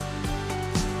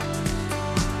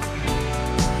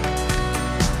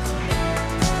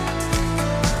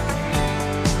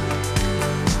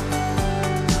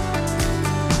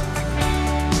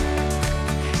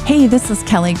Hey, this is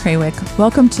Kelly Krawick.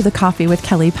 Welcome to the Coffee with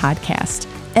Kelly podcast.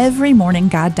 Every morning,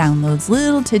 God downloads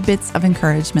little tidbits of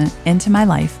encouragement into my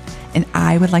life, and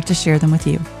I would like to share them with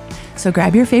you. So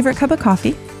grab your favorite cup of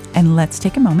coffee, and let's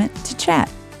take a moment to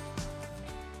chat.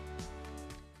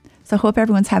 So I hope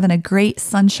everyone's having a great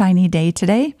sunshiny day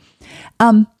today.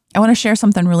 I want to share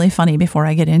something really funny before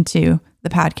I get into the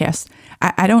podcast.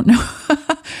 I don't know.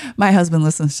 My husband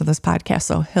listens to this podcast,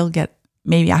 so he'll get,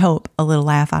 maybe I hope, a little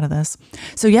laugh out of this.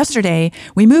 So yesterday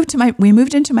we moved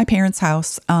into my parents'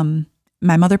 house.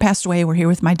 My mother passed away. We're here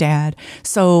with my dad.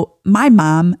 So my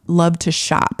mom loved to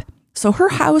shop. So her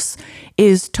house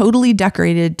is totally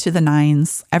decorated to the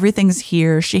nines. Everything's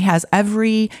here. She has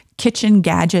every kitchen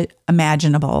gadget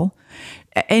imaginable.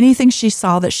 Anything she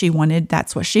saw that she wanted,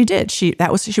 that's what she did. She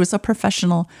was a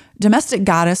professional domestic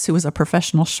goddess who was a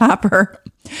professional shopper.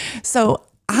 So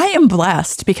I am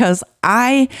blessed because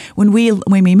when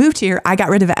we moved here, I got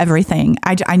rid of everything.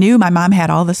 I knew my mom had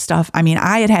all this stuff. I mean,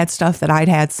 I had stuff that I'd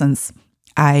had since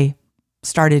I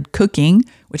started cooking,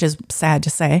 which is sad to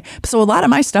say. So a lot of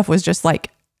my stuff was just like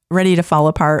ready to fall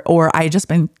apart, or I just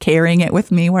been carrying it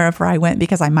with me wherever I went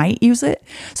because I might use it.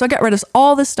 So I got rid of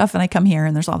all this stuff and I come here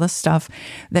and there's all this stuff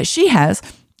that she has.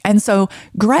 And so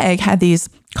Greg had these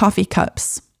coffee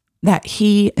cups that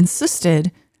he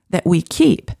insisted that we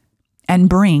keep and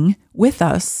bring with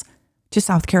us to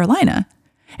South Carolina.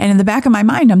 And in the back of my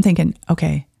mind, I'm thinking,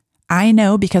 okay, I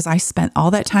know because I spent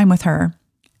all that time with her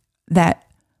that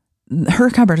her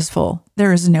cupboard is full.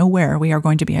 There is nowhere we are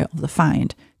going to be able to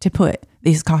find to put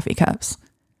these coffee cups.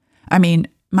 I mean,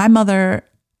 my mother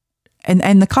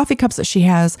and the coffee cups that she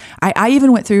has, I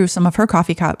even went through some of her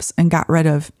coffee cups and got rid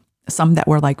of some that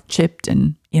were like chipped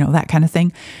and, that kind of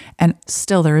thing. And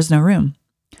still there is no room.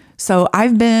 So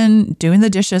I've been doing the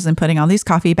dishes and putting all these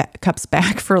coffee cups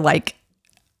back for like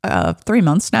 3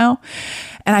 months now.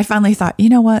 And I finally thought, you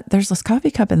know what? There's this coffee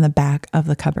cup in the back of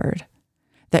the cupboard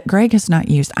that Greg has not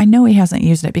used. I know he hasn't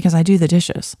used it because I do the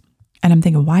dishes. And I'm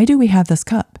thinking, why do we have this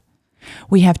cup?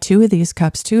 We have 2 of these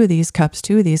cups, 2 of these cups,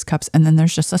 2 of these cups, and then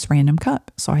there's just this random cup.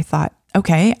 So I thought,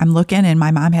 okay, I'm looking, and my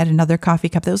mom had another coffee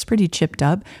cup that was pretty chipped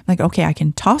up. I'm like, okay, I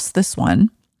can toss this one,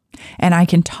 and I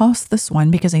can toss this one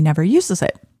because he never uses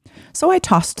it. So I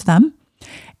tossed them.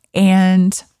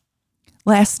 And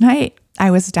last night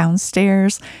I was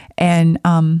downstairs, and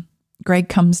Greg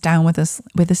comes down with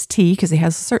his tea because he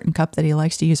has a certain cup that he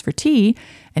likes to use for tea,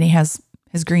 and he has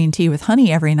his green tea with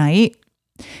honey every night.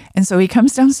 And so he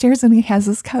comes downstairs and he has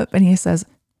this cup and he says,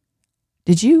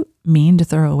 "Did you mean to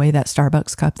throw away that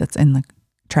Starbucks cup that's in the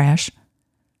trash?"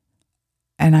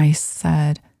 And I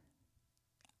said,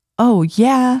 "Oh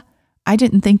yeah, I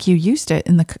didn't think you used it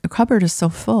and the cupboard is so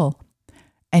full."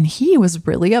 And he was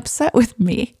really upset with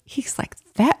me. He's like,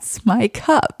 "That's my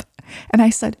cup." And I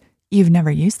said, "You've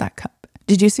never used that cup.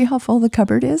 Did you see how full the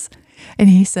cupboard is?" And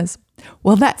he says,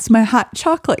 "Well, that's my hot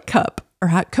chocolate cup or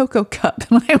hot cocoa cup."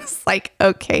 And I was like,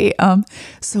 okay,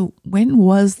 so when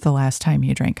was the last time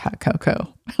you drank hot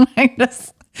cocoa?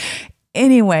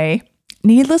 Anyway,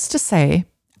 needless to say,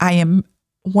 I am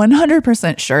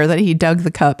 100% sure that he dug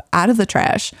the cup out of the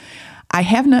trash. I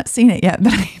have not seen it yet,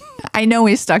 but I know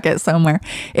he stuck it somewhere.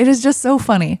 It is just so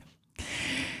funny.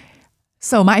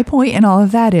 So my point in all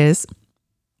of that is,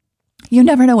 you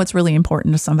never know what's really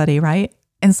important to somebody, right?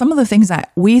 And some of the things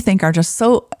that we think are just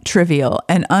so trivial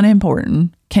and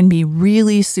unimportant can be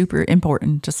really super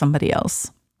important to somebody else.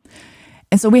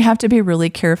 And so we have to be really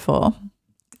careful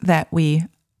that we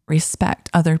respect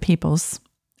other people's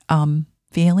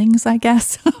feelings, I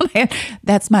guess.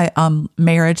 That's my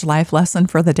marriage life lesson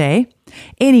for the day.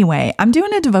 Anyway, I'm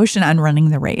doing a devotion on running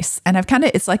the race, and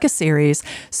it's like a series.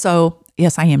 So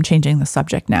yes, I am changing the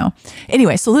subject now.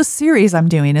 Anyway, so this series I'm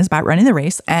doing is about running the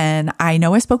race. And I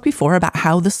know I spoke before about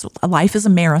how this life is a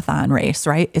marathon race,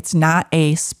 right? It's not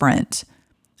a sprint.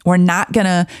 We're not going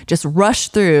to just rush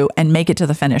through and make it to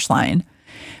the finish line.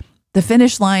 The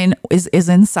finish line is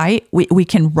in sight. We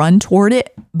can run toward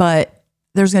it, but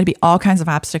there's going to be all kinds of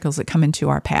obstacles that come into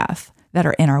our path that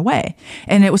are in our way.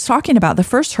 And it was talking about the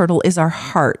first hurdle is our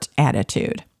heart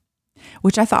attitude,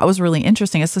 which I thought was really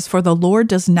interesting. It says, "For the Lord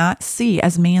does not see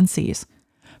as man sees.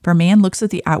 For man looks at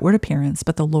the outward appearance,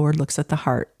 but the Lord looks at the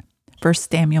heart." 1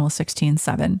 Samuel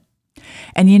 16:7.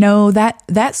 And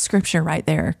that scripture right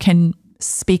there can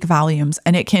speak volumes,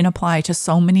 and it can apply to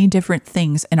so many different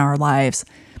things in our lives.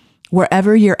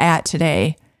 Wherever you're at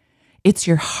today, it's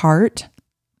your heart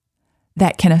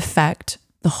that can affect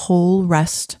the whole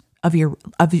rest of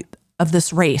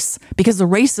this race, because the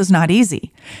race is not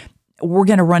easy. We're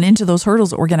going to run into those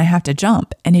hurdles that we're going to have to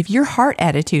jump. And if your heart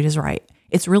attitude is right,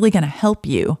 it's really going to help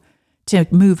you to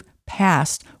move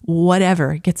past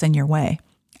whatever gets in your way.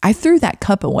 I threw that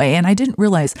cup away and I didn't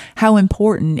realize how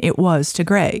important it was to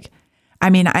Greg. I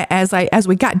mean, as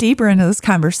we got deeper into this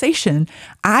conversation,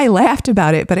 I laughed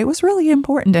about it, but it was really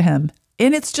important to him.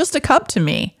 And it's just a cup to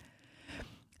me.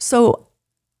 So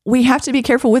we have to be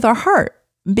careful with our heart,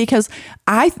 because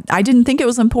I didn't think it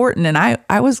was important. And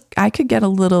I could get a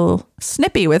little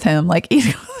snippy with him. Like,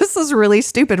 this is really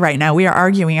stupid right now. We are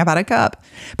arguing about a cup.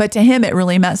 But to him, it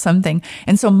really meant something.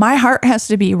 And so my heart has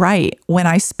to be right when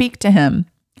I speak to him,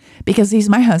 because he's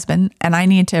my husband and I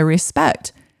need to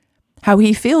respect how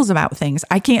he feels about things.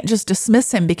 I can't just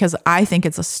dismiss him because I think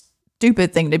it's a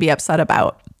stupid thing to be upset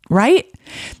about, right?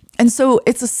 And so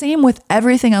it's the same with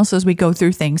everything else as we go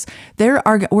through things.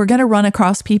 We're going to run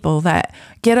across people that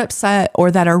get upset or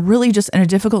that are really just in a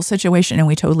difficult situation and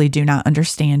we totally do not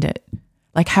understand it.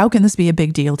 Like, how can this be a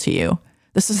big deal to you?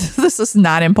 This is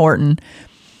not important,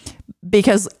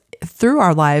 because through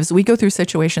our lives, we go through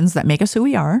situations that make us who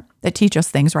we are, that teach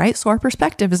us things, right? So our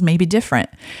perspective is maybe different.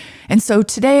 And so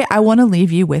today I want to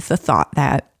leave you with the thought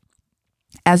that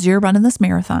as you're running this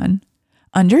marathon,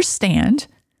 understand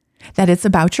that it's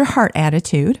about your heart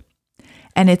attitude,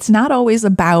 and it's not always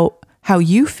about how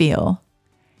you feel.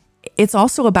 It's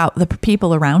also about the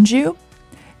people around you.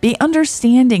 Be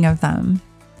understanding of them.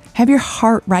 Have your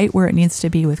heart right where it needs to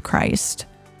be with Christ.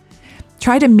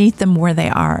 Try to meet them where they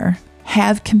are.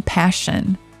 Have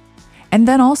compassion. And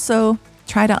then also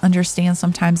try to understand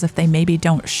sometimes if they maybe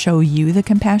don't show you the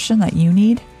compassion that you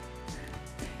need.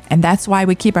 And that's why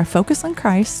we keep our focus on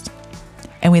Christ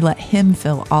and we let Him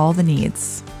fill all the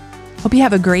needs. Hope you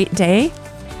have a great day.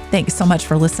 Thanks so much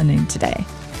for listening today.